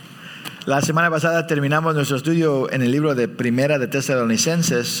La semana pasada terminamos nuestro estudio en el libro de Primera de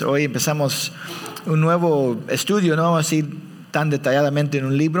Tesalonicenses. Hoy empezamos un nuevo estudio. No vamos a ir tan detalladamente en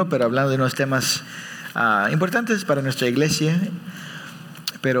un libro, pero hablando de unos temas importantes para nuestra iglesia.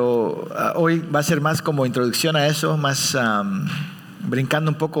 Pero hoy va a ser más como introducción a eso, más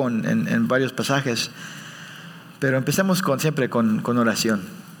brincando un poco en varios pasajes. Pero empecemos siempre con oración.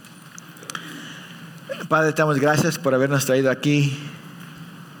 Padre, te damos gracias por habernos traído aquí.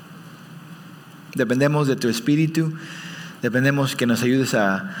 Dependemos de tu Espíritu, dependemos que nos ayudes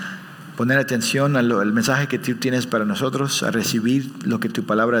a poner atención al mensaje que tú tienes para nosotros, a recibir lo que tu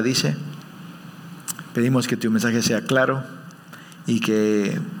palabra dice. Pedimos que tu mensaje sea claro y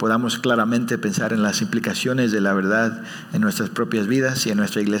que podamos claramente pensar en las implicaciones de la verdad en nuestras propias vidas y en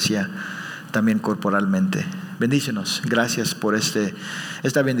nuestra iglesia también corporalmente. Bendícenos, gracias por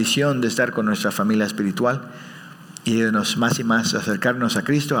esta bendición de estar con nuestra familia espiritual. Y ayúdanos más y más a acercarnos a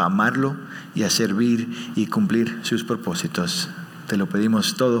Cristo, a amarlo y a servir y cumplir sus propósitos. Te lo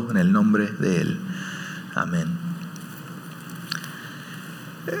pedimos todo en el nombre de Él. Amén.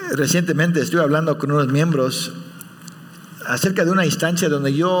 Recientemente estuve hablando con unos miembros acerca de una instancia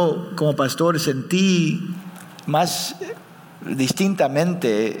donde yo como pastor sentí más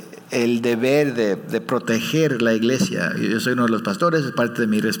distintamente el deber de proteger la iglesia. Yo soy uno de los pastores, es parte de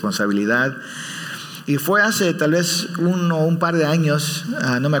mi responsabilidad. Y fue hace tal vez un par de años,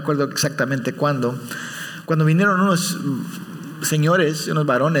 no me acuerdo exactamente cuándo, cuando vinieron unos señores, unos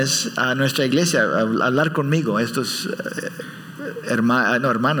varones a nuestra iglesia a hablar conmigo. Estos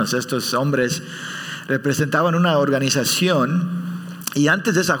hermanos, estos hombres representaban una organización, y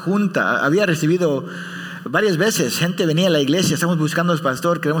antes de esa junta había recibido varias veces, gente venía a la iglesia, estamos buscando al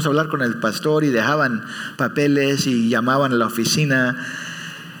pastor, queremos hablar con el pastor, y dejaban papeles y llamaban a la oficina.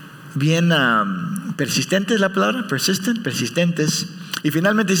 Bien persistentes, la palabra, persistentes. Y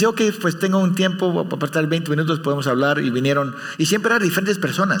finalmente dice, ok, pues tengo un tiempo, voy a apartar 20 minutos, podemos hablar. Y vinieron, y siempre eran diferentes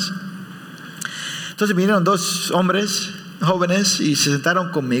personas. Entonces vinieron dos hombres jóvenes y se sentaron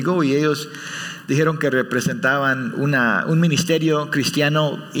conmigo, y ellos dijeron que representaban un ministerio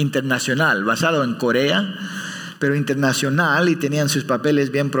cristiano internacional, basado en Corea, pero internacional, y tenían sus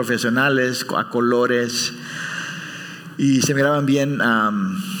papeles bien profesionales, a colores, y se miraban bien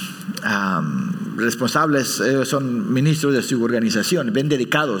responsables. Ellos son ministros de su organización, bien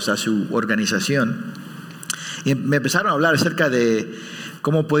dedicados a su organización, y me empezaron a hablar acerca de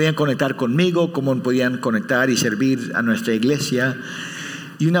cómo podían conectar conmigo, cómo podían conectar y servir a nuestra iglesia.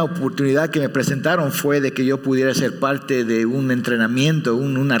 Y una oportunidad que me presentaron fue de que yo pudiera ser parte de un entrenamiento,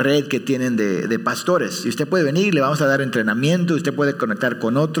 una red que tienen de pastores. Y usted puede venir, le vamos a dar entrenamiento, usted puede conectar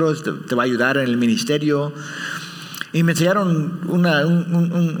con otros, te va a ayudar en el ministerio. Y me enseñaron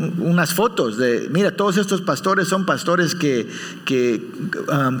unas fotos de, mira, todos estos pastores son pastores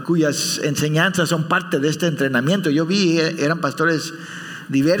cuyas enseñanzas son parte de este entrenamiento. Yo vi, eran pastores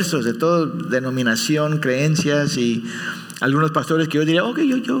diversos, de toda denominación, creencias, y algunos pastores que yo diría, ok,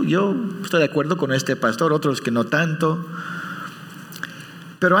 yo estoy de acuerdo con este pastor, otros que no tanto.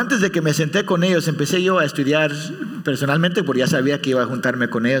 Pero antes de que me senté con ellos, empecé yo a estudiar personalmente, porque ya sabía que iba a juntarme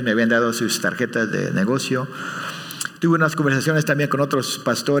con ellos, me habían dado sus tarjetas de negocio. Tuve unas conversaciones también con otros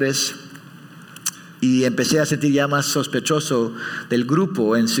pastores, y empecé a sentir ya más sospechoso del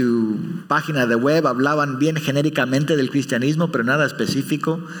grupo. En su página de web hablaban bien genéricamente del cristianismo, pero nada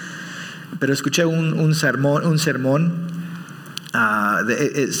específico. Pero escuché un sermón,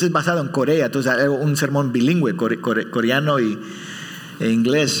 es basado en Corea, entonces un sermón bilingüe, coreano e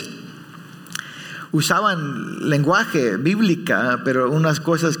inglés. Usaban lenguaje bíblica, pero unas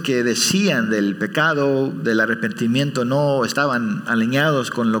cosas que decían del pecado, del arrepentimiento, no estaban alineados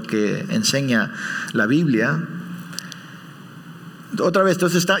con lo que enseña la Biblia. Otra vez,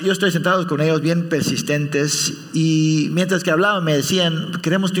 entonces yo estoy sentado con ellos bien persistentes, y mientras que hablaban me decían,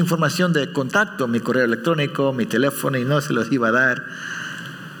 queremos tu información de contacto, mi correo electrónico, mi teléfono, y no se los iba a dar.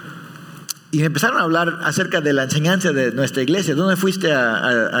 Y me empezaron a hablar acerca de la enseñanza de nuestra iglesia. ¿Dónde fuiste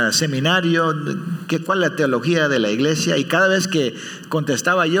a seminario? ¿Cuál es la teología de la iglesia? Y cada vez que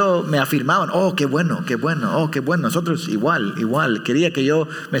contestaba yo, me afirmaban, oh, qué bueno, oh, qué bueno. Nosotros igual. Quería que yo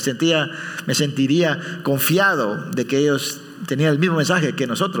me sentiría confiado de que ellos tenían el mismo mensaje que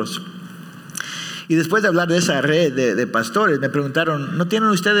nosotros. Y después de hablar de esa red de pastores, me preguntaron, ¿no tienen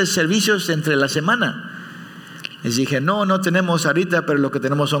ustedes servicios entre la semana? Les dije, no tenemos ahorita, pero lo que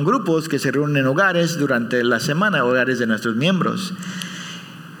tenemos son grupos que se reúnen en hogares durante la semana, hogares de nuestros miembros.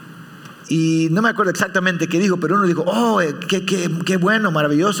 Y no me acuerdo exactamente qué dijo, pero uno dijo, oh, qué bueno,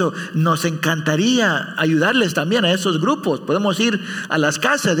 maravilloso. Nos encantaría ayudarles también a esos grupos. Podemos ir a las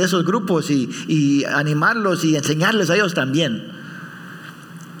casas de esos grupos y animarlos y enseñarles a ellos también.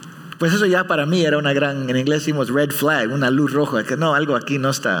 Pues eso ya para mí era una gran, en inglés decimos red flag, una luz roja, que no, algo aquí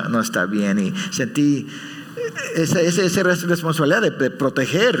no está bien. Y sentí esa responsabilidad de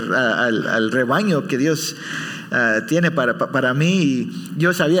proteger al rebaño que Dios tiene para mí. Y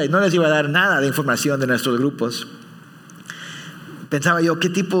yo sabía, no les iba a dar nada de información de nuestros grupos. Pensaba yo, ¿qué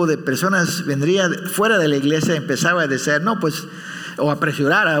tipo de personas vendría fuera de la iglesia? Empezaba a decir, no, pues, o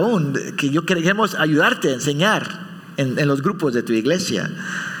apresurar aún, que yo queremos ayudarte a enseñar en los grupos de tu iglesia.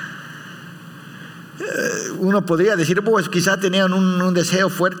 Uno podría decir, pues quizá tenían un deseo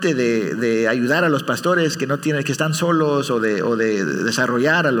fuerte de ayudar a los pastores que están solos, o de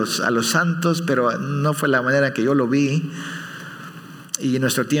desarrollar a los santos, pero no fue la manera que yo lo vi. Y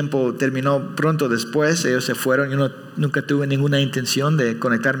nuestro tiempo terminó pronto después. Ellos se fueron. Yo nunca tuve ninguna intención de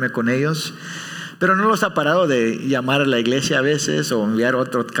conectarme con ellos, pero no los ha parado de llamar a la iglesia a veces o enviar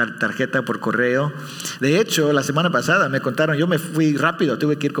otra tarjeta por correo. De hecho, la semana pasada me contaron, yo me fui rápido,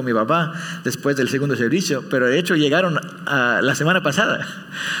 tuve que ir con mi papá después del segundo servicio, pero de hecho llegaron la semana pasada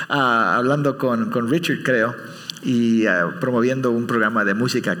hablando con Richard, creo, y promoviendo un programa de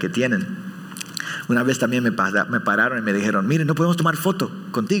música que tienen. Una vez también me pararon y me dijeron, mire, no podemos tomar foto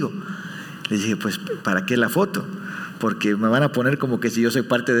contigo. Les dije, pues, ¿para qué la foto? Porque me van a poner como que si yo soy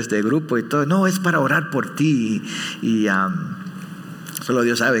parte de este grupo y todo. No, es para orar por ti. Y solo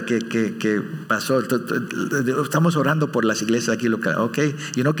Dios sabe qué pasó. Estamos orando por las iglesias aquí locales. Ok.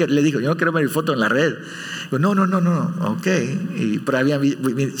 Le digo, yo no quiero ver mi foto en la red. Digo, no. Ok. Pero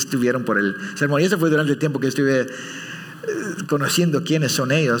estuvieron por el sermón. Y eso fue durante el tiempo que estuve conociendo quiénes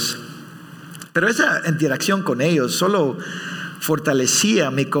son ellos. Pero esa interacción con ellos solo fortalecía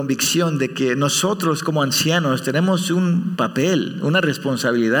mi convicción de que nosotros como ancianos tenemos un papel, una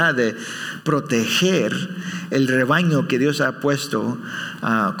responsabilidad de proteger el rebaño que Dios ha puesto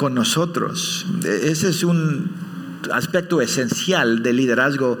con nosotros. Ese es un aspecto esencial del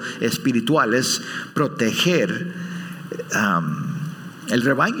liderazgo espiritual, es proteger el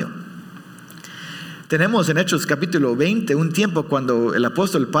rebaño. Tenemos en Hechos capítulo 20 un tiempo cuando el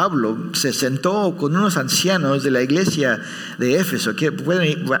apóstol Pablo se sentó con unos ancianos de la iglesia de Éfeso. Que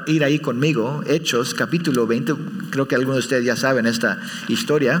pueden ir ahí conmigo, Hechos capítulo 20, creo que algunos de ustedes ya saben esta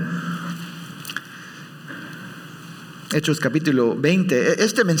historia. Hechos capítulo 20.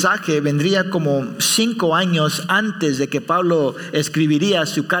 Este mensaje vendría como 5 años antes de que Pablo escribiría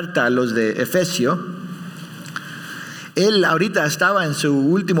su carta a los de Efesio. Él ahorita estaba en su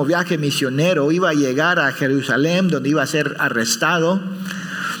último viaje misionero, iba a llegar a Jerusalén, donde iba a ser arrestado.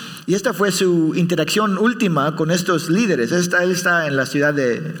 Y esta fue su interacción última con estos líderes. Él está en la ciudad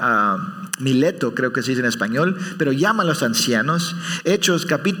de Mileto, creo que se dice en español, pero llama a los ancianos. Hechos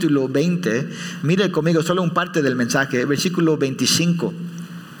capítulo 20, mire conmigo solo un parte del mensaje, versículo 25.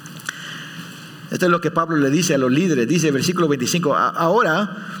 Esto es lo que Pablo le dice a los líderes. Dice versículo 25,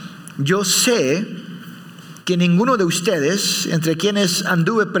 ahora yo sé que ninguno de ustedes, entre quienes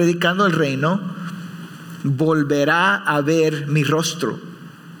anduve predicando el reino, volverá a ver mi rostro.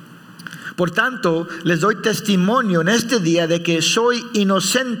 Por tanto, les doy testimonio en este día de que soy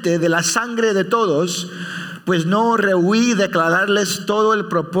inocente de la sangre de todos, pues no rehuí declararles todo el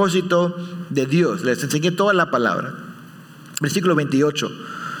propósito de Dios. Les enseñé toda la palabra. Versículo 28.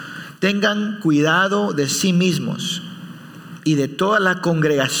 Tengan cuidado de sí mismos y de toda la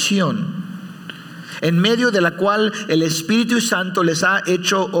congregación, en medio de la cual el Espíritu Santo les ha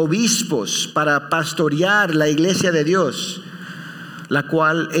hecho obispos para pastorear la iglesia de Dios, la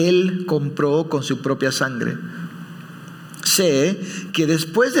cual Él compró con su propia sangre. Sé que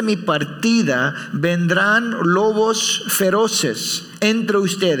después de mi partida vendrán lobos feroces entre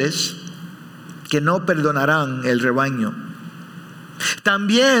ustedes que no perdonarán el rebaño.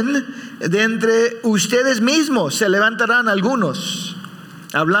 También de entre ustedes mismos se levantarán algunos,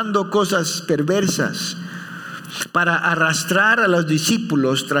 hablando cosas perversas, para arrastrar a los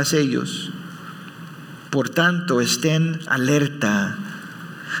discípulos tras ellos. Por tanto, estén alerta,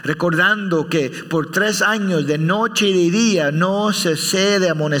 recordando que por 3 años de noche y de día no cesé de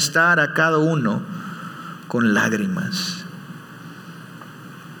amonestar a cada uno con lágrimas.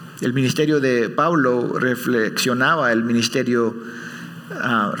 El ministerio de Pablo reflexionaba el ministerio,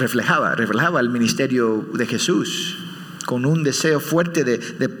 reflejaba el ministerio de Jesús, con un deseo fuerte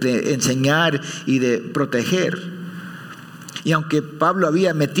de enseñar y de proteger. Y aunque Pablo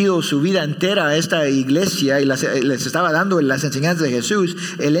había metido su vida entera a esta iglesia y les estaba dando las enseñanzas de Jesús,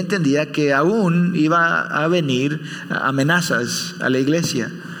 él entendía que aún iba a venir amenazas a la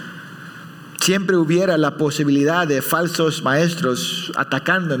iglesia. Siempre hubiera la posibilidad de falsos maestros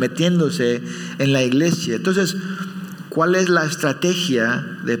atacando y metiéndose en la iglesia. Entonces, ¿Cuál es la estrategia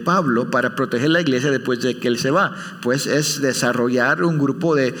de Pablo para proteger la iglesia después de que él se va? Pues es desarrollar un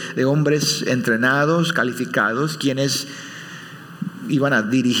grupo de hombres entrenados, calificados, quienes iban a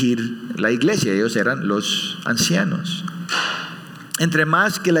dirigir la iglesia. Ellos eran los ancianos. Entre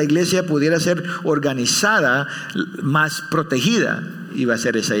más que la iglesia pudiera ser organizada, más protegida iba a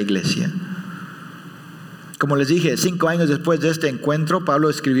ser esa iglesia. Como les dije, 5 años después de este encuentro, Pablo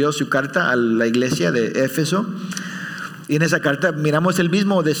escribió su carta a la iglesia de Éfeso. Y en esa carta miramos el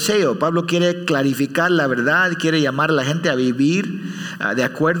mismo deseo. Pablo quiere clarificar la verdad, quiere llamar a la gente a vivir de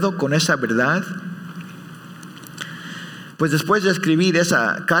acuerdo con esa verdad. Pues después de escribir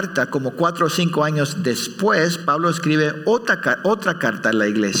esa carta, como 4 o 5 años después, Pablo escribe otra carta a la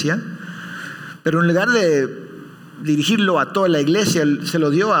iglesia, pero en lugar de dirigirlo a toda la iglesia, se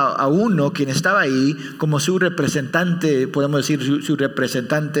lo dio a uno quien estaba ahí como su representante, podemos decir su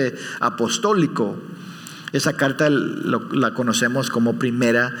representante apostólico. Esa carta la conocemos como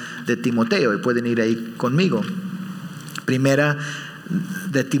Primera de Timoteo, y pueden ir ahí conmigo. Primera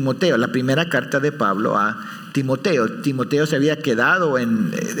de Timoteo, la primera carta de Pablo a Timoteo. Timoteo se había quedado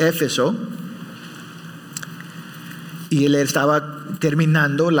en Éfeso y él estaba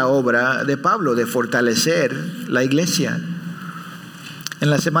terminando la obra de Pablo de fortalecer la iglesia. En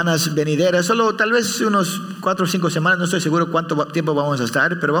las semanas venideras, solo tal vez unos 4 o 5 semanas, no estoy seguro cuánto tiempo vamos a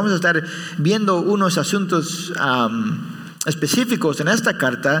estar, pero vamos a estar viendo unos asuntos específicos en esta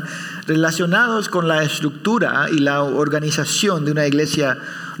carta relacionados con la estructura y la organización de una iglesia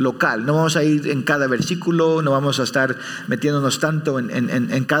local. No vamos a ir en cada versículo, no vamos a estar metiéndonos tanto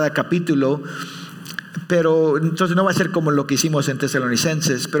en cada capítulo, pero entonces no va a ser como lo que hicimos en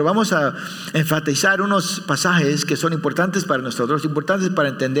Tesalonicenses, pero vamos a enfatizar unos pasajes que son importantes para nosotros, importantes para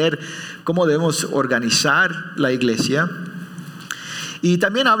entender cómo debemos organizar la iglesia. Y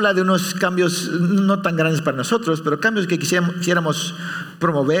también habla de unos cambios no tan grandes para nosotros, pero cambios que quisiéramos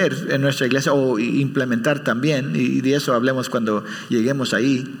promover en nuestra iglesia o implementar también, y de eso hablemos cuando lleguemos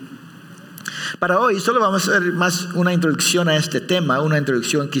ahí. Para hoy solo vamos a hacer más una introducción a este tema, una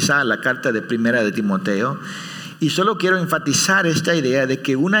introducción quizá a la carta de Primera de Timoteo, y solo quiero enfatizar esta idea de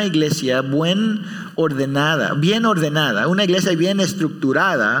que una iglesia bien ordenada, una iglesia bien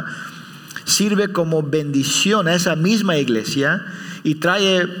estructurada, sirve como bendición a esa misma iglesia y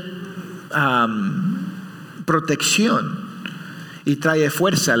trae protección y trae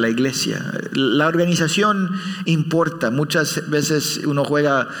fuerza a la iglesia. La organización importa. Muchas veces uno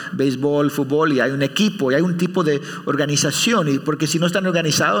juega béisbol, fútbol y hay un equipo y hay un tipo de organización, y porque si no están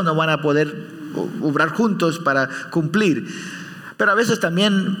organizados no van a poder obrar juntos para cumplir. Pero a veces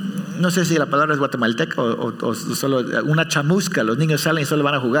también, no sé si la palabra es guatemalteca o solo una chamusca, los niños salen y solo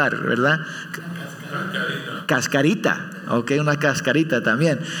van a jugar, ¿verdad? Cascarita, ok, una cascarita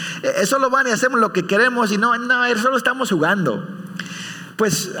también. Solo van y hacemos lo que queremos y no, solo estamos jugando.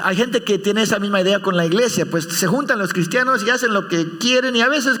 Pues hay gente que tiene esa misma idea con la iglesia, pues se juntan los cristianos y hacen lo que quieren, y a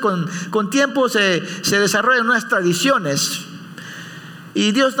veces con tiempo se desarrollan unas tradiciones.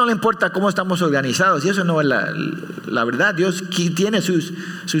 Y Dios no le importa cómo estamos organizados, y eso no es la verdad. Dios tiene sus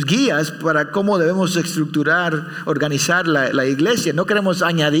guías para cómo debemos estructurar, organizar la iglesia. No queremos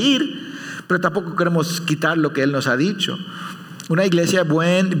añadir, pero tampoco queremos quitar lo que Él nos ha dicho. Una iglesia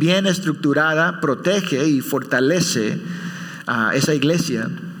bien estructurada protege y fortalece a esa iglesia.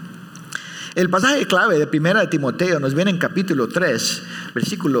 El pasaje clave de Primera de Timoteo nos viene en capítulo 3,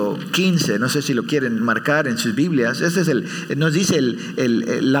 versículo 15. No sé si lo quieren marcar en sus Biblias. Nos dice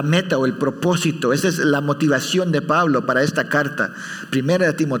la meta o el propósito. Esa es la motivación de Pablo para esta carta. Primera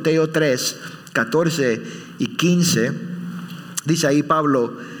de Timoteo 3, 14 y 15. Dice ahí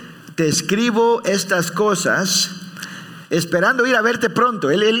Pablo: te escribo estas cosas esperando ir a verte pronto.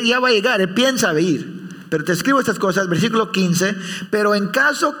 Él ya va a llegar, él piensa ir. Pero te escribo estas cosas, versículo 15, pero en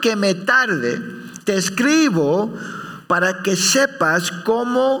caso que me tarde, te escribo para que sepas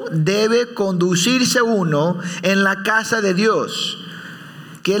cómo debe conducirse uno en la casa de Dios,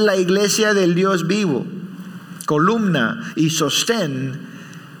 que es la iglesia del Dios vivo, columna y sostén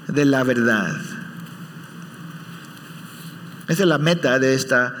de la verdad. Esa es la meta de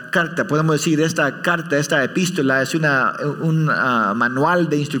esta carta. Podemos decir, esta carta, esta epístola es un manual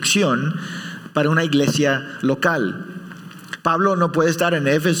de instrucción para una iglesia local. Pablo no puede estar en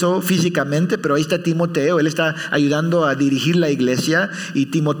Éfeso físicamente, pero ahí está Timoteo. Él está ayudando a dirigir la iglesia, y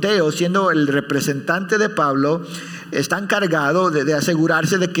Timoteo, siendo el representante de Pablo, está encargado de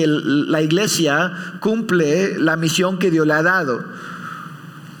asegurarse de que la iglesia cumple la misión que Dios le ha dado.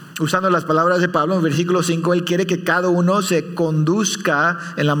 Usando las palabras de Pablo en versículo 5, él quiere que cada uno se conduzca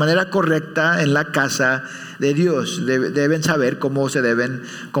en la manera correcta en la casa de Dios. Deben saber cómo se deben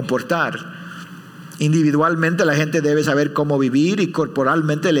comportar. Individualmente la gente debe saber cómo vivir y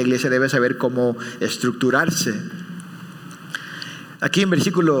corporalmente la iglesia debe saber cómo estructurarse. Aquí en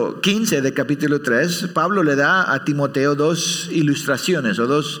versículo 15 de capítulo 3, Pablo le da a Timoteo dos ilustraciones o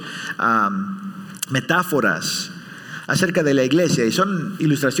dos metáforas acerca de la iglesia, y son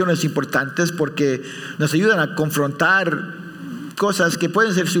ilustraciones importantes porque nos ayudan a confrontar cosas que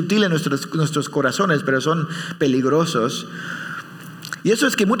pueden ser sutiles en nuestros corazones, pero son peligrosos. Y eso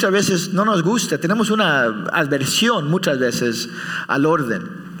es que muchas veces no nos gusta, tenemos una aversión muchas veces al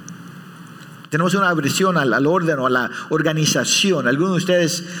orden. Tenemos una aversión al orden o a la organización. Algunos de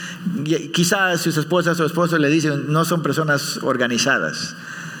ustedes, quizás sus esposas o esposos le dicen, no son personas organizadas.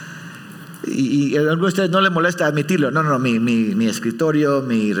 Y a algunos de ustedes no les molesta admitirlo. No, mi escritorio,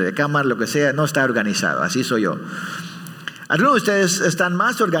 mi recámara, lo que sea, no está organizado. Así soy yo. Algunos de ustedes están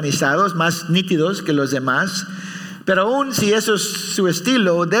más organizados, más nítidos que los demás. Pero aún si eso es su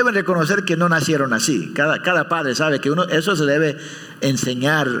estilo, deben reconocer que no nacieron así. Cada padre sabe que eso se debe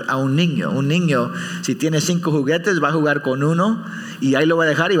enseñar a un niño. Un niño, si tiene 5 juguetes, va a jugar con uno y ahí lo va a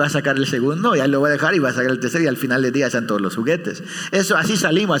dejar y va a sacar el segundo, y ahí lo va a dejar y va a sacar el tercero, y al final del día están todos los juguetes. Eso, así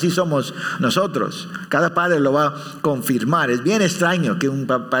salimos, así somos nosotros. Cada padre lo va a confirmar. Es bien extraño que un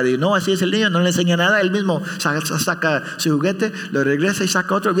papá diga, no, así es el niño, no le enseña nada, él mismo saca su juguete, lo regresa y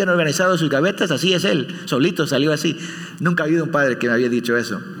saca otro, bien organizado sus gavetas, así es él, solito salió así. Nunca ha habido un padre que me había dicho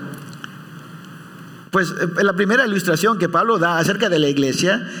eso. Pues la primera ilustración que Pablo da acerca de la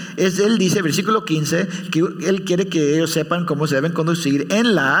iglesia es, él dice, versículo 15, que él quiere que ellos sepan cómo se deben conducir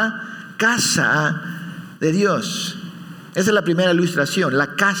en la casa de Dios. Esa es la primera ilustración,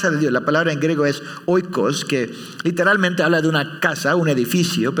 la casa de Dios. La palabra en griego es oikos, que literalmente habla de una casa, un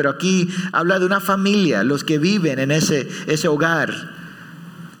edificio, pero aquí habla de una familia, los que viven en ese hogar.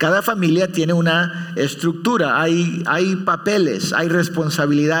 Cada familia tiene una estructura, hay papeles, hay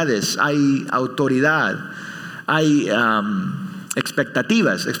responsabilidades, hay autoridad, hay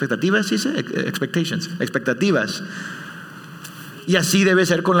expectativas, expectativas. Y así debe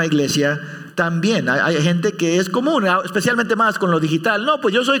ser con la iglesia también. Hay gente que es común, especialmente más con lo digital. No,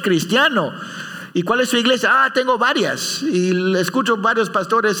 pues yo soy cristiano. ¿Y cuál es su iglesia? Tengo varias. Y escucho varios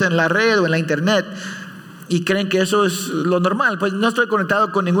pastores en la red o en la internet. Y creen que eso es lo normal. Pues no estoy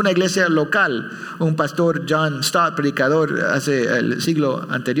conectado con ninguna iglesia local. Un pastor, John Stott, predicador hace el siglo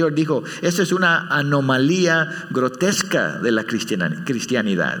anterior, dijo, esta es una anomalía grotesca de la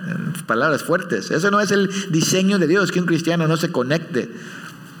cristianidad. Palabras fuertes. Eso no es el diseño de Dios, que un cristiano no se conecte.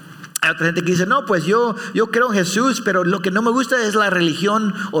 Hay otra gente que dice, no, pues yo creo en Jesús, pero lo que no me gusta es la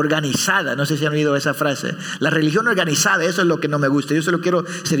religión organizada. No sé si han oído esa frase. La religión organizada, eso es lo que no me gusta. Yo solo quiero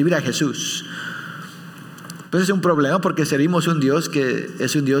servir a Jesús. Pues es un problema porque servimos un Dios que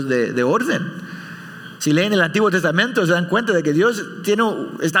es un Dios de orden. Si leen el Antiguo Testamento se dan cuenta de que Dios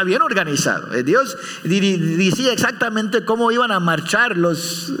está bien organizado. Dios decía exactamente cómo iban a marchar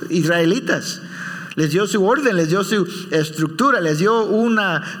los israelitas. Les dio su orden, les dio su estructura, les dio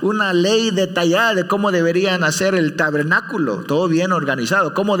una ley detallada de cómo deberían hacer el tabernáculo. Todo bien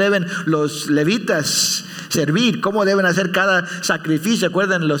organizado. Cómo deben los levitas servir, cómo deben hacer cada sacrificio.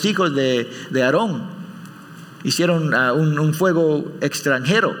 ¿Recuerdan los hijos de Aarón? Hicieron un fuego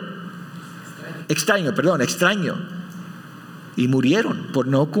extraño. Y murieron por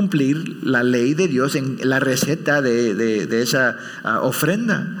no cumplir la ley de Dios en la receta de esa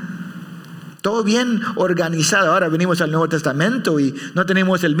ofrenda. Todo bien organizado. Ahora venimos al Nuevo Testamento y no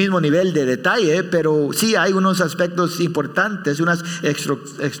tenemos el mismo nivel de detalle, pero sí hay unos aspectos importantes, unas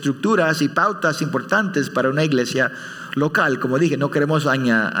estructuras y pautas importantes para una iglesia local. Como dije, no queremos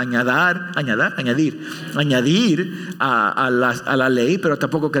añadir a la ley, pero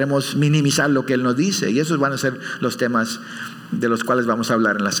tampoco queremos minimizar lo que Él nos dice. Y esos van a ser los temas de los cuales vamos a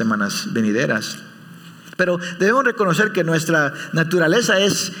hablar en las semanas venideras. Pero debemos reconocer que nuestra naturaleza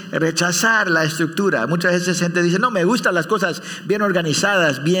es rechazar la estructura. Muchas veces gente dice, no, me gustan las cosas bien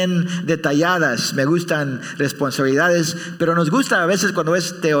organizadas, bien detalladas, me gustan responsabilidades, pero nos gusta a veces cuando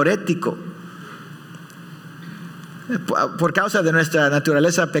es teorético. Por causa de nuestra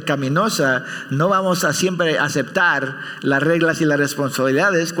naturaleza pecaminosa, no vamos a siempre aceptar las reglas y las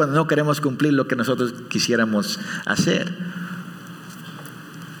responsabilidades cuando no queremos cumplir lo que nosotros quisiéramos hacer.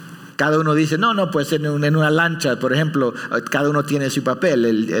 Cada uno dice, no, pues en una lancha, por ejemplo, cada uno tiene su papel.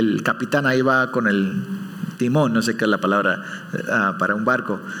 El capitán ahí va con el timón, no sé qué es la palabra para un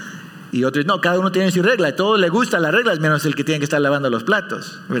barco. Y otros, no, cada uno tiene su regla. A todos les gustan las reglas, menos el que tiene que estar lavando los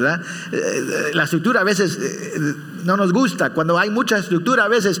platos, ¿verdad? La estructura a veces no nos gusta. Cuando hay mucha estructura, a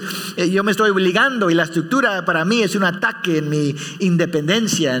veces yo me estoy obligando, y la estructura para mí es un ataque en mi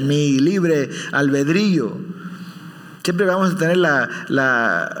independencia, en mi libre albedrío. Siempre vamos a tener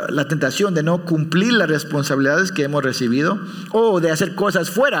la tentación de no cumplir las responsabilidades que hemos recibido o de hacer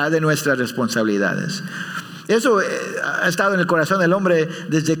cosas fuera de nuestras responsabilidades. Eso ha estado en el corazón del hombre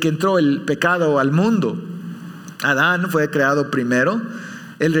desde que entró el pecado al mundo. Adán fue creado primero.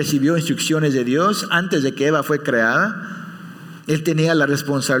 Él recibió instrucciones de Dios antes de que Eva fue creada. Él tenía la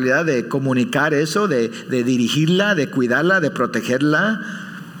responsabilidad de comunicar eso, de dirigirla, de cuidarla, de protegerla.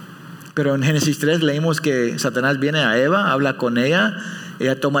 Pero en Génesis 3 leímos que Satanás viene a Eva, habla con ella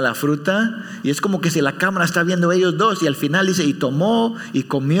toma la fruta, y es como que si la cámara está viendo ellos dos, y al final dice, y tomó, y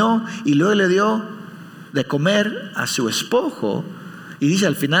comió, y luego le dio de comer a su esposo, y dice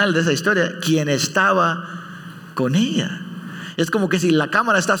al final de esa historia, quien estaba con ella. Es como que si la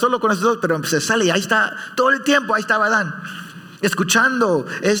cámara está solo con estos dos, pero se sale y ahí está, todo el tiempo ahí estaba Adán, escuchando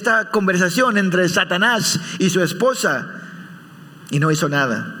esta conversación entre Satanás y su esposa, y no hizo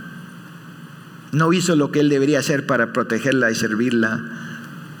nada. No hizo lo que él debería hacer para protegerla y servirla.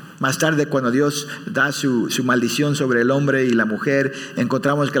 Más tarde, cuando Dios da su maldición sobre el hombre y la mujer,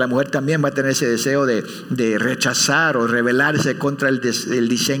 encontramos que la mujer también va a tener ese deseo de rechazar o rebelarse contra el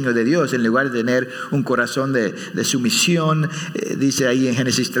diseño de Dios, en lugar de tener un corazón de sumisión. Dice ahí en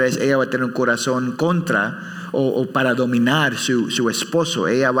Génesis 3, ella va a tener un corazón contra o para dominar su esposo.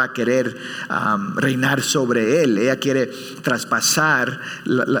 Ella va a querer reinar sobre él. Ella quiere traspasar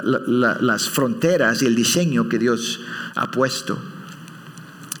las fronteras y el diseño que Dios ha puesto.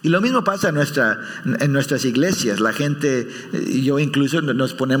 Y lo mismo pasa en nuestras iglesias. La gente, yo incluso,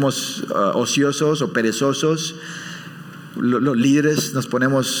 nos ponemos ociosos o perezosos. Los líderes nos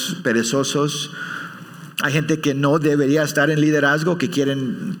ponemos perezosos. Hay gente que no debería estar en liderazgo, que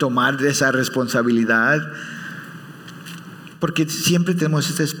quieren tomar esa responsabilidad, porque siempre tenemos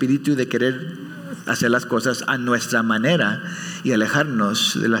este espíritu de querer hacer las cosas a nuestra manera y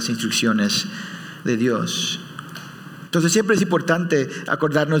alejarnos de las instrucciones de Dios. Entonces siempre es importante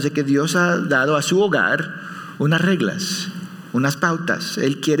acordarnos de que Dios ha dado a su hogar unas reglas, unas pautas.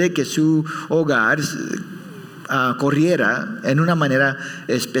 Él quiere que su hogar corriera en una manera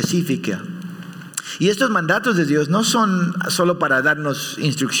específica. Y estos mandatos de Dios no son solo para darnos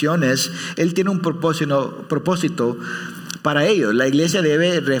instrucciones. Él tiene un propósito para ello. La iglesia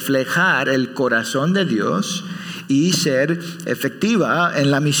debe reflejar el corazón de Dios y ser efectiva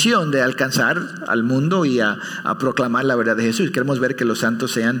en la misión de alcanzar al mundo y a proclamar la verdad de Jesús. Queremos ver que los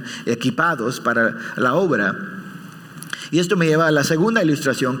santos sean equipados para la obra. Y esto me lleva a la segunda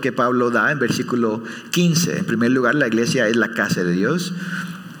ilustración que Pablo da en versículo 15. En primer lugar, la iglesia es la casa de Dios.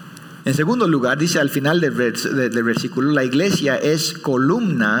 En segundo lugar, dice al final del versículo, la iglesia es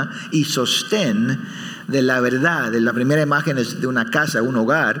columna y sostén de la verdad. La primera imagen es de una casa, un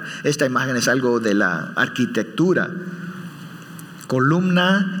hogar. Esta imagen es algo de la arquitectura.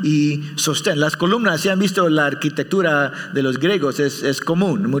 Columna y sostén. Las columnas, si han visto la arquitectura de los griegos, es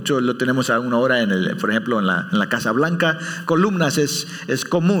común. Mucho lo tenemos aún ahora, por ejemplo, en la Casa Blanca. Columnas es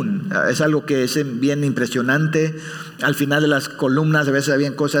común. Es algo que es bien impresionante. Al final de las columnas a veces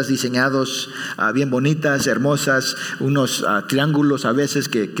habían cosas diseñadas bien bonitas, hermosas. Unos triángulos a veces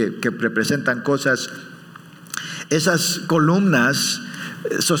que representan cosas. Esas columnas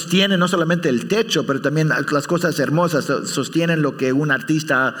sostienen no solamente el techo, pero también las cosas hermosas, sostienen lo que un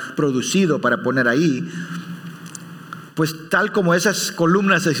artista ha producido para poner ahí. Pues tal como esas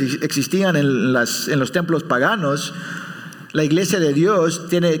columnas existían en los templos paganos, la iglesia de Dios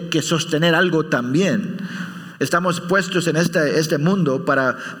tiene que sostener algo también. Estamos puestos en este mundo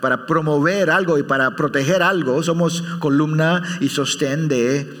para promover algo y para proteger algo. Somos columna y sostén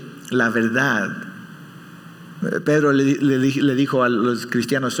de la verdad. Pedro le dijo a los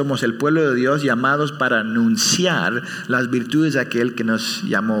cristianos, somos el pueblo de Dios llamados para anunciar las virtudes de aquel que nos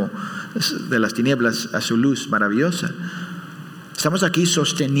llamó de las tinieblas a su luz maravillosa. Estamos aquí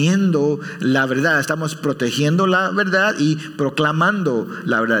sosteniendo la verdad, estamos protegiendo la verdad y proclamando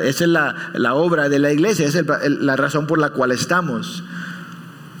la verdad. Esa es la obra de la iglesia, esa es la razón por la cual estamos.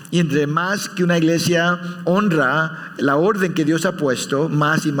 Y entre más que una iglesia honra la orden que Dios ha puesto,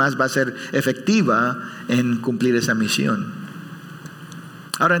 más y más va a ser efectiva en cumplir esa misión.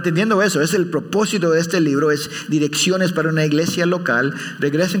 Ahora, entendiendo eso, es el propósito de este libro, es direcciones para una iglesia local.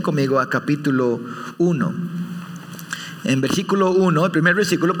 Regresen conmigo a capítulo 1. En versículo 1, el primer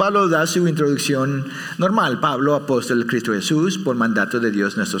versículo, Pablo da su introducción normal. Pablo, apóstol de Cristo Jesús, por mandato de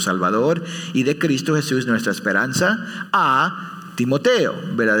Dios nuestro Salvador y de Cristo Jesús nuestra esperanza, a Timoteo,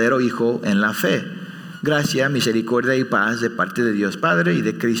 verdadero hijo en la fe. Gracia, misericordia y paz de parte de Dios Padre y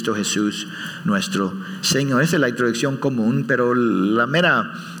de Cristo Jesús nuestro Señor. Esa es la introducción común, pero la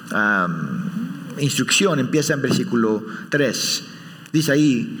mera instrucción empieza en versículo 3. Dice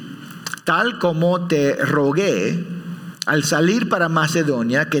ahí, tal como te rogué al salir para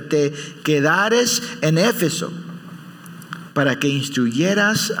Macedonia, que te quedares en Éfeso, para que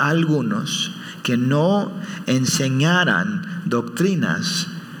instruyeras a algunos que no enseñaran doctrinas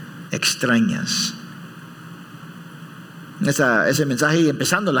extrañas. Ese mensaje,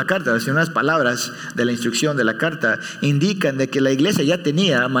 empezando la carta, las primeras palabras de la instrucción de la carta indican de que la iglesia ya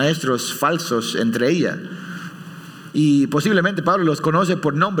tenía maestros falsos entre ella. Y posiblemente Pablo los conoce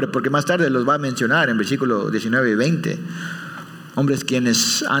por nombre, porque más tarde los va a mencionar en versículos 19 y 20. Hombres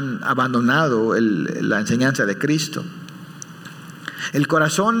quienes han abandonado la enseñanza de Cristo. El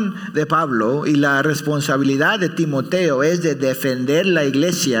corazón de Pablo y la responsabilidad de Timoteo es de defender la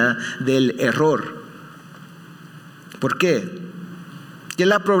iglesia del error. ¿Por qué? ¿Qué es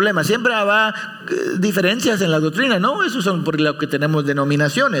el problema? Siempre habrá diferencias en la doctrina, ¿no? Eso son por lo que tenemos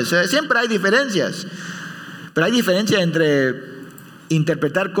denominaciones. Siempre hay diferencias. Pero hay diferencia entre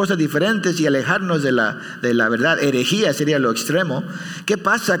interpretar cosas diferentes y alejarnos de la verdad. Herejía sería lo extremo. ¿Qué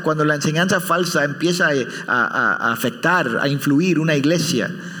pasa cuando la enseñanza falsa empieza a afectar, a influir una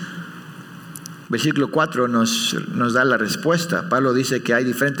iglesia? Versículo 4 nos da la respuesta. Pablo dice que hay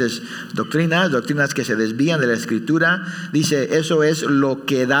diferentes doctrinas que se desvían de la Escritura. Dice, eso es lo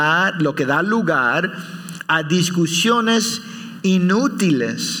que da lugar a discusiones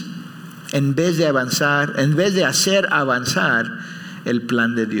inútiles en vez de hacer avanzar el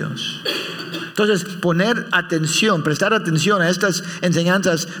plan de Dios. Entonces, prestar atención a estas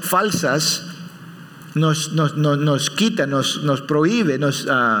enseñanzas falsas nos quita, nos prohíbe, nos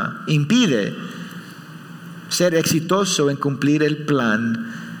impide ser exitoso en cumplir el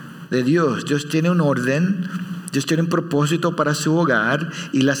plan de Dios. Dios tiene un orden, Dios tiene un propósito para su hogar,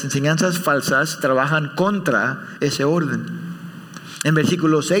 y las enseñanzas falsas trabajan contra ese orden. En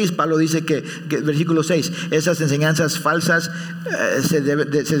versículo 6, Pablo dice que versículo 6, esas enseñanzas falsas se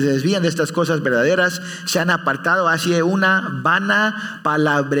desvían de estas cosas verdaderas, se han apartado hacia una vana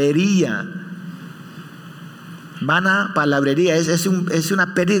palabrería. Vana palabrería es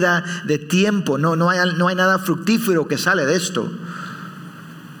una pérdida de tiempo. No hay nada fructífero que sale de esto.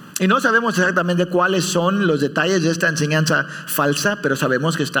 Y no sabemos exactamente cuáles son los detalles de esta enseñanza falsa, pero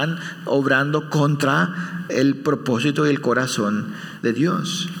sabemos que están obrando contra el propósito y el corazón de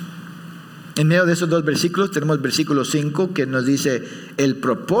Dios. En medio de esos dos versículos tenemos versículo 5 que nos dice: el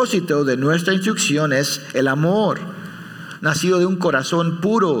propósito de nuestra instrucción es el amor, nacido de un corazón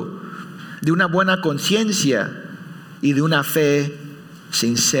puro, de una buena conciencia y de una fe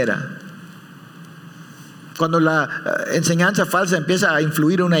sincera. Cuando la enseñanza falsa empieza a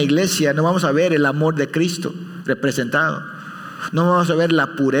influir en una iglesia, no vamos a ver el amor de Cristo representado. No vamos a ver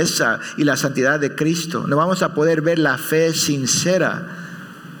la pureza y la santidad de Cristo. No vamos a poder ver la fe sincera.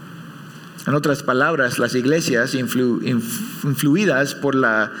 En otras palabras, las iglesias influidas por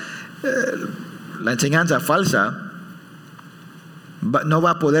la enseñanza falsa no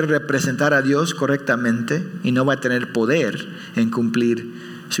va a poder representar a Dios correctamente y no va a tener poder en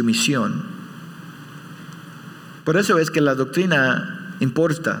cumplir su misión. Por eso es que la doctrina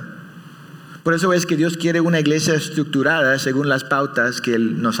importa. Por eso es que Dios quiere una iglesia estructurada según las pautas que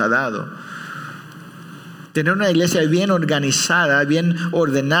Él nos ha dado. Tener una iglesia bien organizada, bien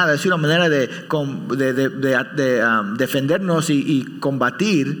ordenada, es una manera de defendernos y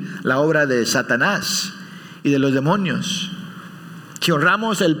combatir la obra de Satanás y de los demonios. Si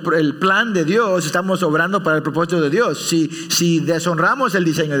honramos el plan de Dios, estamos obrando para el propósito de Dios. Si deshonramos el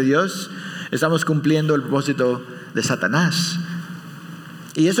diseño de Dios, estamos cumpliendo el propósito de Satanás.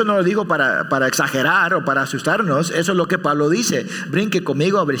 Y eso no lo digo para exagerar o para asustarnos. Eso es lo que Pablo dice. Brinque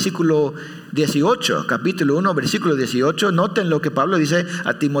conmigo a versículo 18, capítulo 1, versículo 18. Noten lo que Pablo dice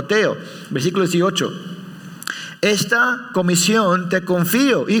a Timoteo. Versículo 18. Esta comisión te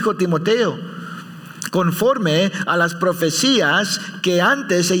confío, hijo Timoteo, conforme a las profecías que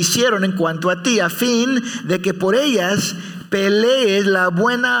antes se hicieron en cuanto a ti, a fin de que por ellas pelees la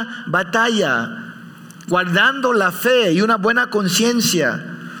buena batalla, guardando la fe y una buena conciencia,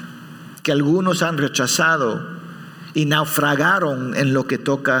 que algunos han rechazado y naufragaron en lo que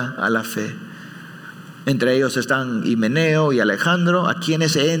toca a la fe. Entre ellos están Himeneo y Alejandro, a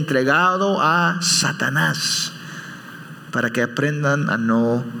quienes he entregado a Satanás, para que aprendan a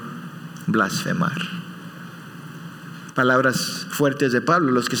no blasfemar. Palabras fuertes de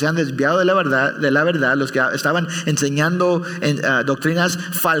Pablo. Los que se han desviado de la verdad, los que estaban enseñando doctrinas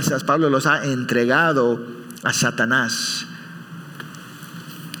falsas, Pablo los ha entregado a Satanás.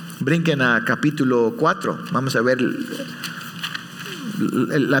 Brinquen a capítulo 4. Vamos a ver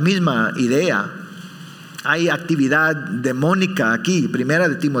la misma idea. Hay actividad demónica aquí. Primera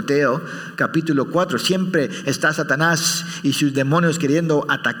de Timoteo, capítulo 4. Siempre está Satanás y sus demonios queriendo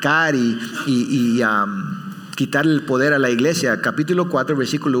atacar y quitarle el poder a la iglesia. Capítulo 4,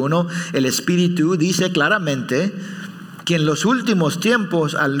 versículo 1, el Espíritu dice claramente que en los últimos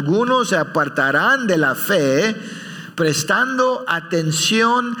tiempos algunos se apartarán de la fe, prestando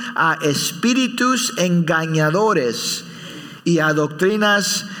atención a espíritus engañadores y a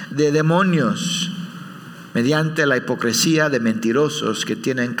doctrinas de demonios, mediante la hipocresía de mentirosos que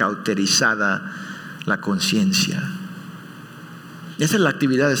tienen cauterizada la conciencia. Esa es la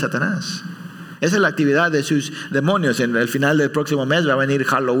actividad de Satanás. Esa es la actividad de sus demonios. En el final del próximo mes va a venir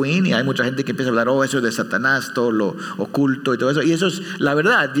Halloween y hay mucha gente que empieza a hablar, eso es de Satanás, todo lo oculto y todo eso. Y eso es la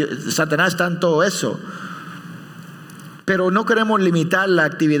verdad, Satanás está en todo eso. Pero no queremos limitar la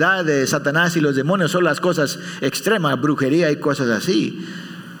actividad de Satanás y los demonios, son las cosas extremas, brujería y cosas así.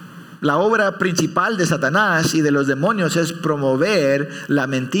 La obra principal de Satanás y de los demonios es promover la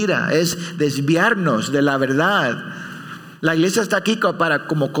mentira, es desviarnos de la verdad. La iglesia está aquí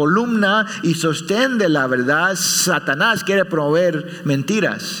como columna y sostén de la verdad. Satanás quiere promover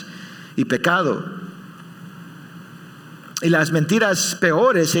mentiras y pecado. Y las mentiras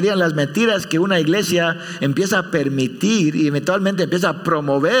peores serían las mentiras que una iglesia empieza a permitir y eventualmente empieza a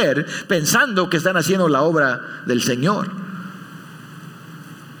promover pensando que están haciendo la obra del Señor.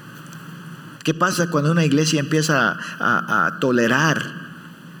 ¿Qué pasa cuando una iglesia empieza a tolerar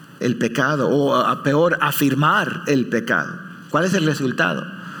el pecado o a peor afirmar el pecado? ¿Cuál es el resultado?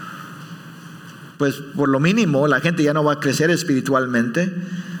 Pues por lo mínimo la gente ya no va a crecer espiritualmente.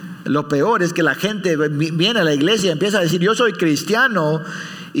 Lo peor es que la gente viene a la iglesia y empieza a decir, yo soy cristiano,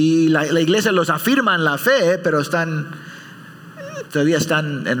 y la iglesia los afirma en la fe, pero todavía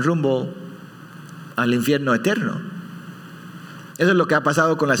están en rumbo al infierno eterno. Eso es lo que ha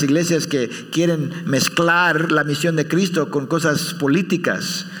pasado con las iglesias que quieren mezclar la misión de Cristo con cosas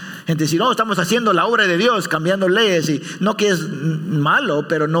políticas. Gente dice, no, estamos haciendo la obra de Dios, cambiando leyes, y no que es malo,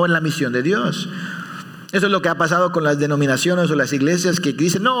 pero no en la misión de Dios. Eso es lo que ha pasado con las denominaciones o las iglesias que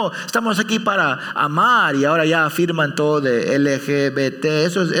dicen, no, estamos aquí para amar, y ahora ya afirman todo de LGBT.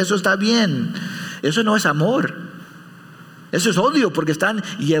 Eso está bien. Eso no es amor. Eso es odio, porque están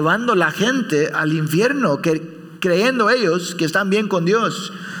llevando la gente al infierno, creyendo ellos que están bien con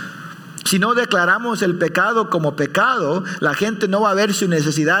Dios. Si no declaramos el pecado como pecado, la gente no va a ver su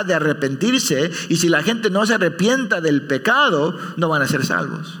necesidad de arrepentirse, y si la gente no se arrepienta del pecado, no van a ser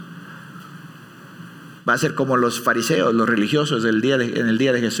salvos. Va a ser como los fariseos, los religiosos en el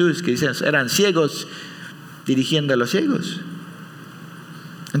día de Jesús, que dicen eran ciegos dirigiendo a los ciegos.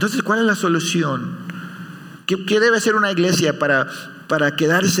 Entonces, ¿cuál es la solución? ¿Qué debe hacer una iglesia para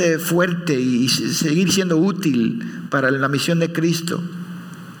quedarse fuerte y seguir siendo útil para la misión de Cristo?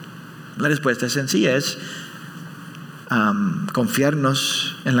 La respuesta es sencilla, es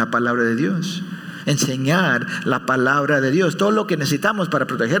confiarnos en la palabra de Dios, enseñar la palabra de Dios. Todo lo que necesitamos para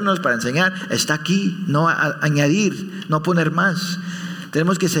protegernos, para enseñar, está aquí, no añadir, no poner más.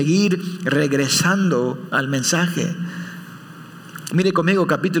 Tenemos que seguir regresando al mensaje. Mire conmigo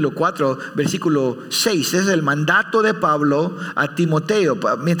capítulo 4, versículo 6. Es el mandato de Pablo a Timoteo.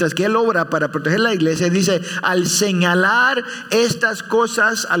 Mientras que él obra para proteger la iglesia, dice, al señalar estas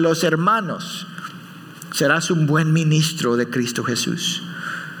cosas a los hermanos, serás un buen ministro de Cristo Jesús,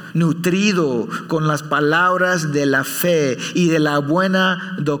 nutrido con las palabras de la fe y de la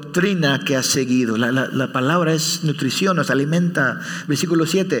buena doctrina que has seguido. La palabra es nutrición, nos alimenta. Versículo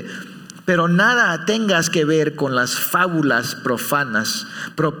 7. Pero nada tengas que ver con las fábulas profanas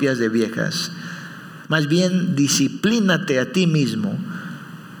propias de viejas. Más bien, disciplínate a ti mismo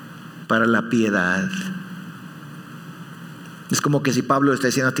para la piedad. Es como que si Pablo está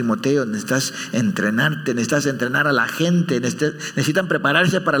diciendo a Timoteo, necesitas entrenarte, necesitas entrenar a la gente, necesitan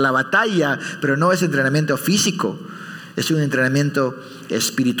prepararse para la batalla, pero no es entrenamiento físico, es un entrenamiento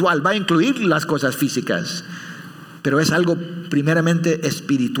espiritual. Va a incluir las cosas físicas, pero es algo primeramente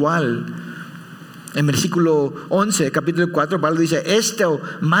espiritual. En versículo 11, capítulo 4, Pablo dice,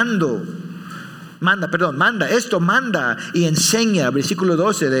 manda y enseña. Versículo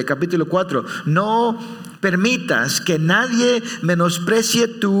 12 de capítulo 4, no permitas que nadie menosprecie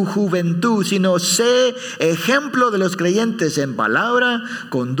tu juventud, sino sé ejemplo de los creyentes en palabra,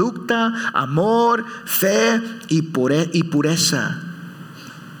 conducta, amor, fe y pureza.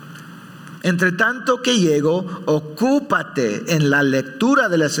 Entre tanto que llego, ocúpate en la lectura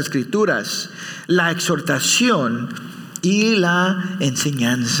de las Escrituras, la exhortación y la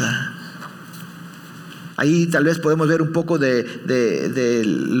enseñanza. Ahí tal vez podemos ver un poco de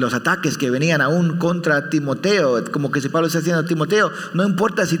los ataques que venían aún contra Timoteo, como que si Pablo está diciendo a Timoteo, no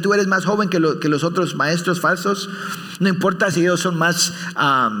importa si tú eres más joven que los otros maestros falsos, no importa si ellos son más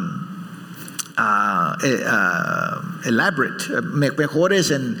elaborate,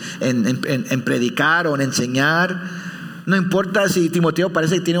 mejores en predicar o en enseñar. No importa si Timoteo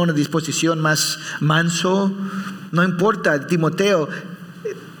parece que tiene una disposición más manso, no importa, Timoteo,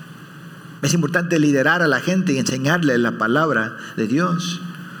 es importante liderar a la gente y enseñarle la palabra de Dios.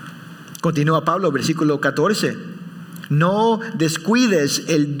 Continúa Pablo, versículo 14. No descuides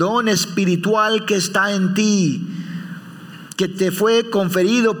el don espiritual que está en ti, que te fue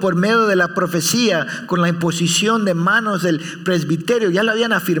conferido por medio de la profecía con la imposición de manos del presbiterio. Ya lo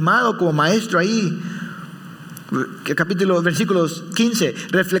habían afirmado como maestro ahí. Versículos 15.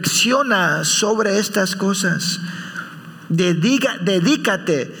 Reflexiona sobre estas cosas.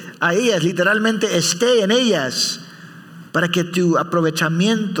 Dedícate a ellas, literalmente esté en ellas, para que tu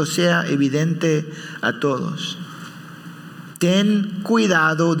aprovechamiento sea evidente a todos. Ten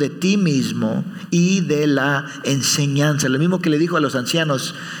cuidado de ti mismo y de la enseñanza. Lo mismo que le dijo a los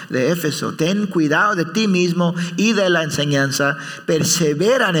ancianos de Éfeso. Ten cuidado de ti mismo y de la enseñanza.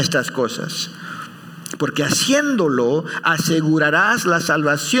 Persevera en estas cosas, porque haciéndolo asegurarás la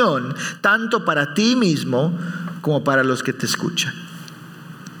salvación tanto para ti mismo como para los que te escuchan.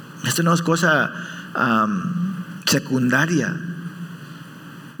 Esto no es cosa secundaria.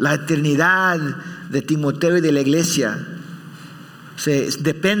 La eternidad de Timoteo y de la iglesia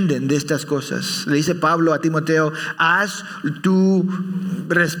dependen de estas cosas. Le dice Pablo a Timoteo: haz tu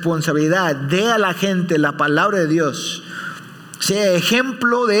responsabilidad, dé a la gente la palabra de Dios, sea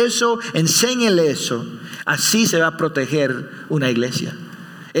ejemplo de eso, enséñele eso. Así se va a proteger una iglesia.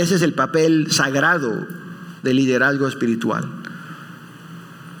 Ese es el papel sagrado de liderazgo espiritual.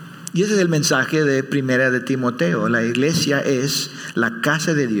 Y ese es el mensaje de primera de Timoteo. La iglesia es la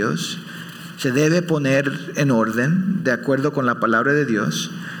casa de Dios. Se debe poner en orden de acuerdo con la palabra de Dios.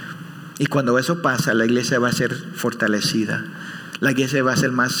 Y cuando eso pasa, la iglesia va a ser fortalecida. La iglesia va a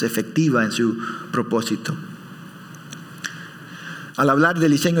ser más efectiva en su propósito. Al hablar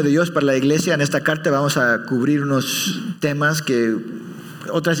del diseño de Dios para la iglesia, en esta carta vamos a cubrir unos temas que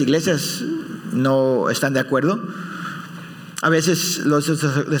otras iglesias no están de acuerdo. A veces los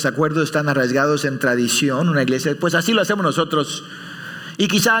desacuerdos están arraigados en tradición. Una iglesia, pues así lo hacemos nosotros. Y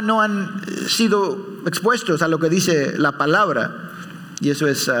quizá no han sido expuestos a lo que dice la palabra. Y eso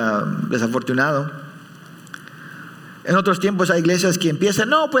es desafortunado. En otros tiempos hay iglesias que empiezan: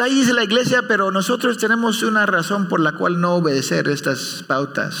 no, pues ahí dice la iglesia, pero nosotros tenemos una razón por la cual no obedecer estas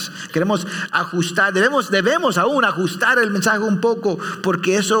pautas. Queremos ajustar, debemos aún ajustar el mensaje un poco,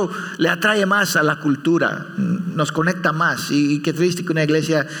 porque eso le atrae más a la cultura, nos conecta más. Y qué triste que una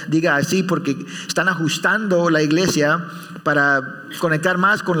iglesia diga así, porque están ajustando la iglesia para conectar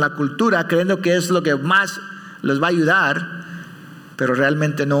más con la cultura, creyendo que es lo que más les va a ayudar, pero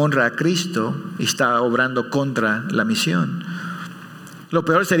realmente no honra a Cristo y está obrando contra la misión. Lo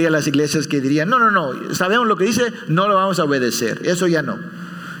peor sería las iglesias que dirían: no, sabemos lo que dice, no lo vamos a obedecer. Eso ya no.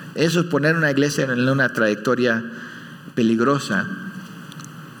 Eso es poner una iglesia en una trayectoria peligrosa,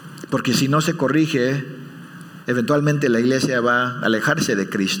 porque si no se corrige, eventualmente la iglesia va a alejarse de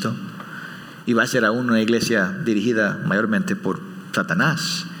Cristo y va a ser aún una iglesia dirigida mayormente por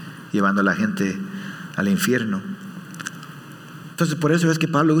Satanás, llevando a la gente al infierno. Entonces, por eso es que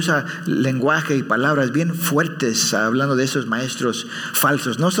Pablo usa lenguaje y palabras bien fuertes hablando de esos maestros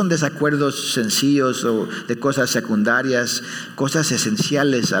falsos. No son desacuerdos sencillos o de cosas secundarias, cosas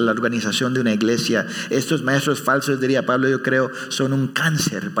esenciales a la organización de una iglesia. Estos maestros falsos, diría Pablo, yo creo, son un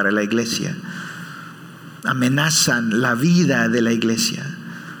cáncer para la iglesia. Amenazan la vida de la iglesia.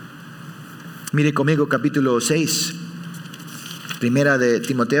 Mire conmigo capítulo 6. Primera de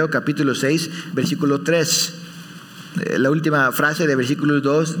Timoteo, capítulo 6, versículo 3. La última frase de versículo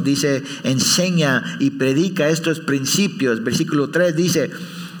 2 dice: enseña y predica estos principios. Versículo 3 dice: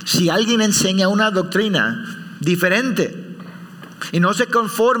 si alguien enseña una doctrina diferente y no se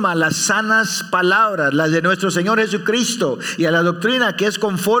conforma a las sanas palabras, las de nuestro Señor Jesucristo, y a la doctrina que es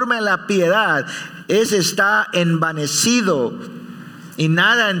conforme a la piedad, ese está envanecido y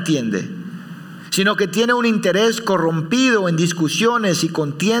nada entiende, sino que tiene un interés corrompido en discusiones y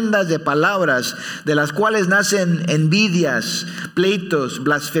contiendas de palabras, de las cuales nacen envidias, pleitos,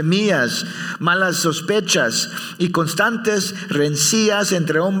 blasfemías, malas sospechas y constantes rencillas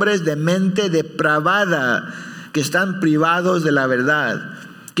entre hombres de mente depravada, que están privados de la verdad,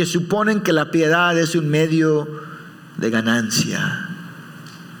 que suponen que la piedad es un medio de ganancia.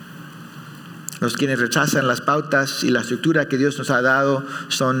 Los quienes rechazan las pautas y la estructura que Dios nos ha dado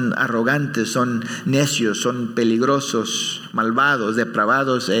son arrogantes, son necios, son peligrosos, malvados,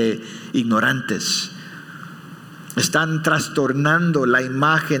 depravados e ignorantes. Están trastornando la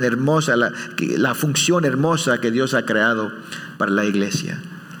imagen hermosa, la función hermosa que Dios ha creado para la iglesia.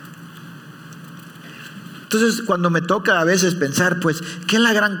 Entonces, cuando me toca a veces pensar, pues, ¿qué es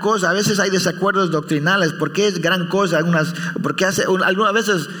la gran cosa? A veces hay desacuerdos doctrinales. ¿Por qué es gran cosa? Porque algunas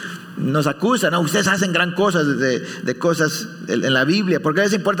veces nos acusan, ¿no? Ustedes hacen gran cosas de cosas en la Biblia. ¿Por qué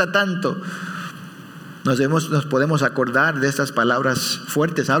les importa tanto? Nos podemos acordar de estas palabras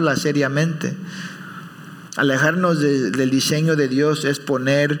fuertes. Habla seriamente. Alejarnos del diseño de Dios es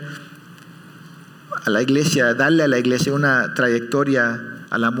poner a la iglesia, darle a la iglesia una trayectoria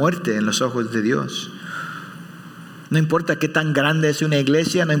a la muerte en los ojos de Dios. No importa qué tan grande es una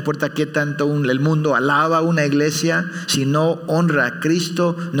iglesia, no importa qué tanto el mundo alaba una iglesia, si no honra a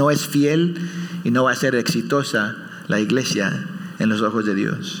Cristo, no es fiel y no va a ser exitosa la iglesia en los ojos de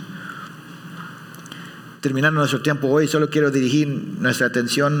Dios. Terminando nuestro tiempo hoy, solo quiero dirigir nuestra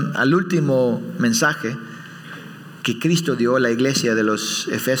atención al último mensaje que Cristo dio a la iglesia de los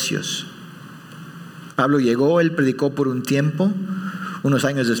Efesios. Pablo llegó, él predicó por un tiempo. Unos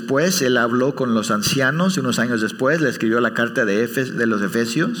años después, él habló con los ancianos. Unos años después, le escribió la carta de los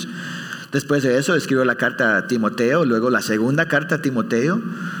Efesios. Después de eso, escribió la carta a Timoteo, luego la segunda carta a Timoteo.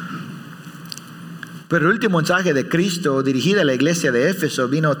 Pero el último mensaje de Cristo, dirigido a la iglesia de Éfeso,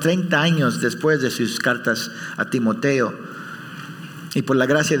 vino 30 años después de sus cartas a Timoteo. Y por la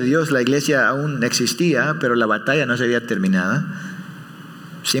gracia de Dios, la iglesia aún existía, pero la batalla no se había terminado.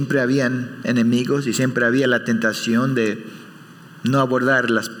 Siempre habían enemigos y siempre había la tentación de no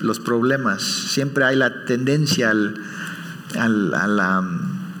abordar los problemas. Siempre hay la tendencia a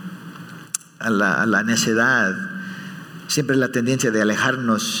la necedad. Siempre la tendencia de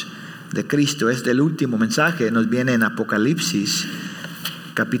alejarnos de Cristo. El último mensaje nos viene en Apocalipsis,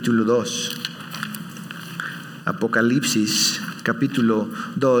 capítulo 2. Apocalipsis, capítulo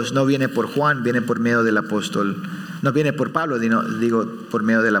 2. No viene por Juan, viene por medio del apóstol. No viene por Pablo, digo por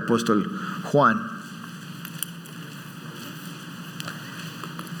medio del apóstol Juan.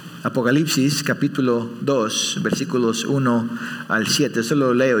 Apocalipsis capítulo 2, versículos 1 al 7. Eso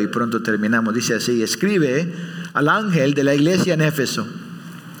lo leo y pronto terminamos. Dice así: escribe al ángel de la iglesia en Éfeso,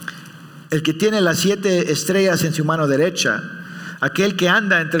 el que tiene las 7 estrellas en su mano derecha, aquel que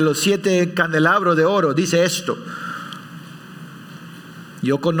anda entre los 7 candelabros de oro, dice esto: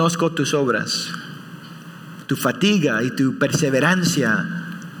 yo conozco tus obras, tu fatiga y tu perseverancia,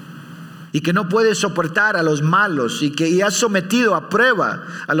 y que no puedes soportar a los malos, y que has sometido a prueba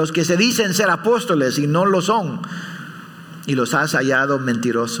a los que se dicen ser apóstoles y no lo son, y los has hallado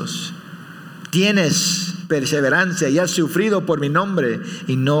mentirosos. Tienes perseverancia y has sufrido por mi nombre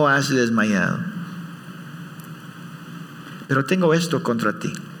y no has desmayado. Pero tengo esto contra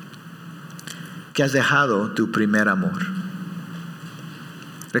ti, que has dejado tu primer amor.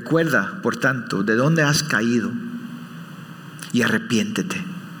 Recuerda, por tanto, de dónde has caído y arrepiéntete.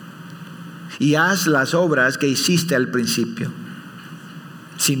 Y haz las obras que hiciste al principio.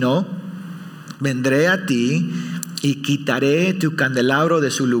 Si no, vendré a ti y quitaré tu candelabro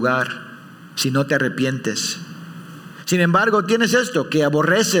de su lugar, si no te arrepientes. Sin embargo, tienes esto, que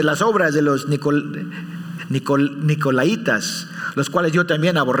aborreces las obras de los nicolaitas, los cuales yo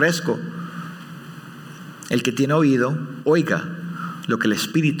también aborrezco. El que tiene oído, oiga lo que el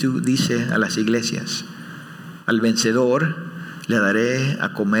Espíritu dice a las iglesias. Al vencedor le daré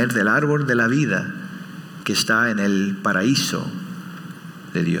a comer del árbol de la vida que está en el paraíso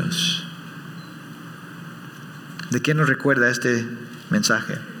de Dios. ¿De qué nos recuerda este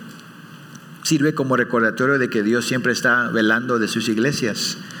mensaje? Sirve como recordatorio de que Dios siempre está velando de sus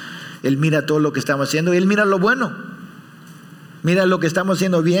iglesias. Él mira todo lo que estamos haciendo y Él mira lo bueno. Mira lo que estamos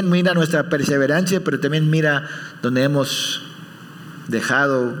haciendo bien, mira nuestra perseverancia, pero también mira donde hemos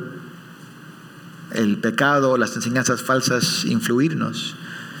dejado el pecado, las enseñanzas falsas influirnos.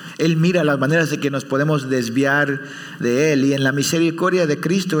 Él mira las maneras de que nos podemos desviar de Él, y en la misericordia de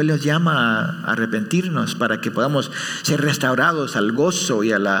Cristo Él nos llama a arrepentirnos para que podamos ser restaurados al gozo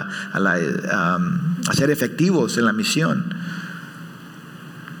y a ser efectivos en la misión.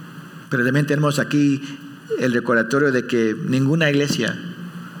 Pero también tenemos aquí el recordatorio de que ninguna iglesia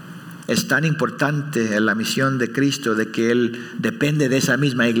es tan importante en la misión de Cristo, de que Él depende de esa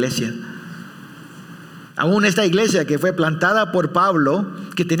misma iglesia. Aún esta iglesia que fue plantada por Pablo,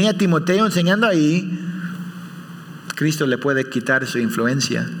 que tenía a Timoteo enseñando ahí, Cristo le puede quitar su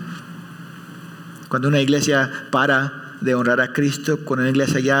influencia. Cuando una iglesia para de honrar a Cristo, cuando una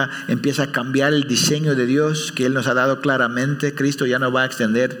iglesia ya empieza a cambiar el diseño de Dios que Él nos ha dado claramente, Cristo ya no va a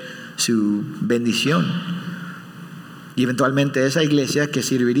extender su bendición. Y eventualmente esa iglesia que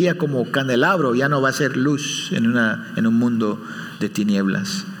serviría como candelabro ya no va a ser luz en un mundo de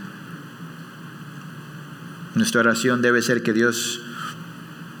tinieblas. Nuestra oración debe ser que Dios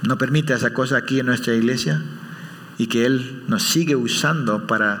no permita esa cosa aquí en nuestra iglesia y que Él nos sigue usando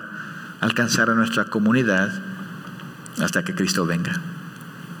para alcanzar a nuestra comunidad hasta que Cristo venga.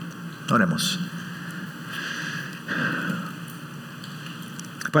 Oremos.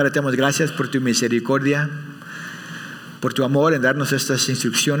 Padre, te damos gracias por tu misericordia, por tu amor en darnos estas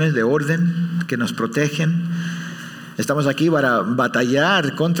instrucciones de orden que nos protegen. Estamos aquí para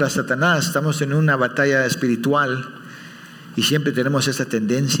batallar contra Satanás. Estamos en una batalla espiritual y siempre tenemos esa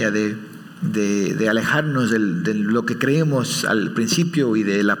tendencia de alejarnos de lo que creímos al principio y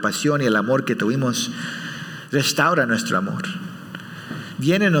de la pasión y el amor que tuvimos. Restaura nuestro amor.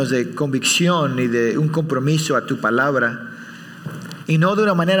 Llénenos de convicción y de un compromiso a tu palabra, y no de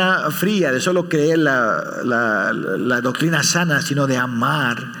una manera fría, de solo creer la doctrina sana, sino de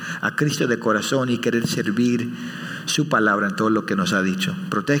amar a Cristo de corazón y querer servir su palabra en todo lo que nos ha dicho.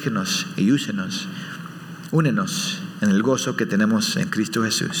 Protégenos y úsenos. Únenos en el gozo que tenemos en Cristo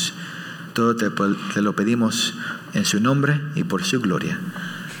Jesús. Todo te lo pedimos en su nombre y por su gloria.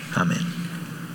 Amén.